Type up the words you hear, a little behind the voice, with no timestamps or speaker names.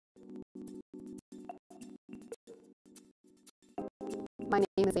my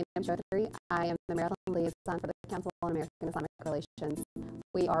name is Zainab Chaudry. I am the Maryland liaison for the Council on American-Islamic Relations.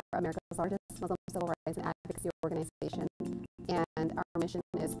 We are America's largest Muslim civil rights and advocacy organization, and our mission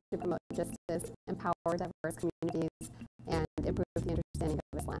is to promote justice, empower diverse communities, and improve the understanding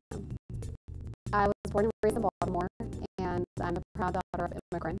of Islam. I was born and raised in Baltimore, and I'm a proud daughter of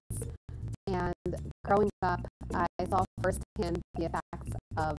immigrants. And growing up, I saw firsthand the effects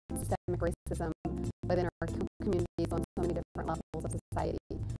of systemic racism within our communities on so many different levels of society.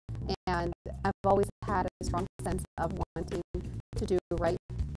 And I've always had a strong sense of wanting to do right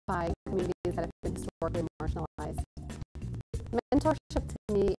by communities that have been historically marginalized. Mentorship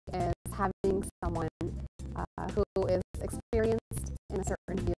to me is having someone who is experienced in a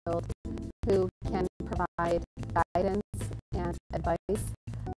certain field, who can provide guidance and advice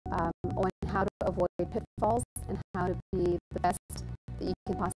on how to avoid pitfalls and how to be the best that you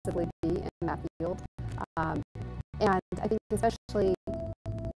can possibly be in that field. And I think especially,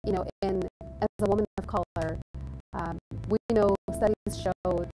 as a woman of color, we know studies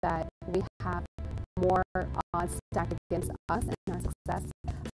show that we have more odds stacked against us and our success.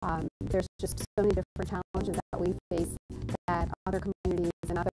 There's just so many different challenges that we face that other communities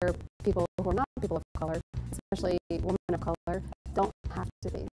and other people who are not people of color, especially women of color, don't have to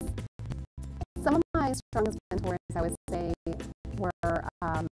face. Some of my strongest mentors, I would say, were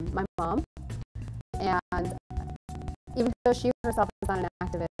my mom. And even though she herself is not an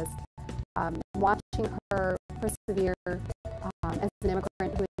activist, watching her persevere as an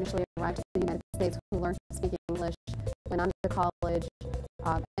immigrant who initially arrived to the United States, who learned to speak English, went on to college,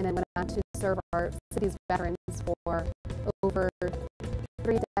 and then went on to serve our city's veterans for over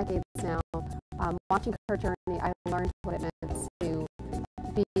 3 decades now. Watching her journey, I learned what it meant to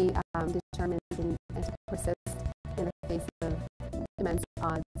be determined and to persist in the face of immense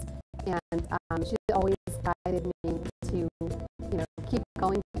odds. And she always guided me to, keep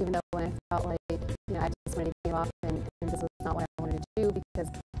going, even though when I felt like, I just wanted to give up and this was not what I wanted to do, because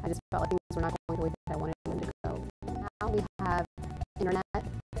I just felt like things were not going the way that I wanted them to go. Now we have internet.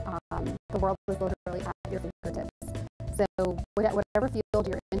 The world is literally at your fingertips. So whatever field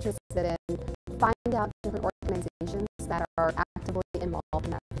you're interested in, find out different organizations that are actively involved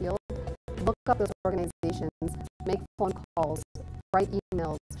in that field. Look up those organizations, make phone calls, write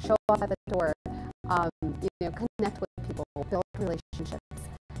emails, show up at the door, connect with people, build relationships,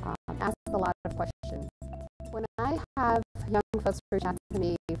 ask a lot of questions. When I have young folks reach out to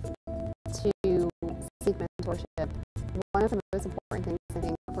me to seek mentorship, one of the most important things I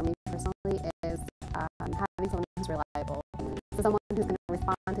think for me personally is having someone who's reliable. So someone who's going to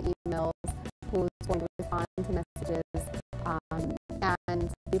respond to emails, who's going to respond to messages,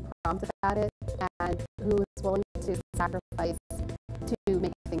 and be prompt about it, and who is willing to sacrifice to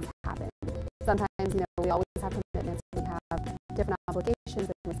make things happen. Sometimes, we always have commitments, we have different obligations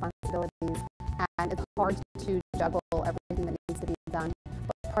and responsibilities, and it's hard to juggle everything that needs to be done.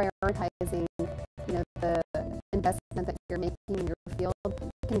 But prioritizing, the investment that you're making in your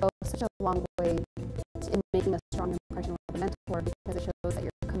field can go such a long way in making a strong impression with the mentor, because it shows that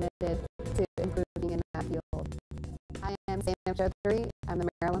you're committed to improving in that field. I am Zainab Chaudry. I'm the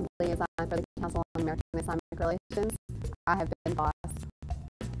Maryland liaison for the Council on American-Islamic Relations. I have been boss.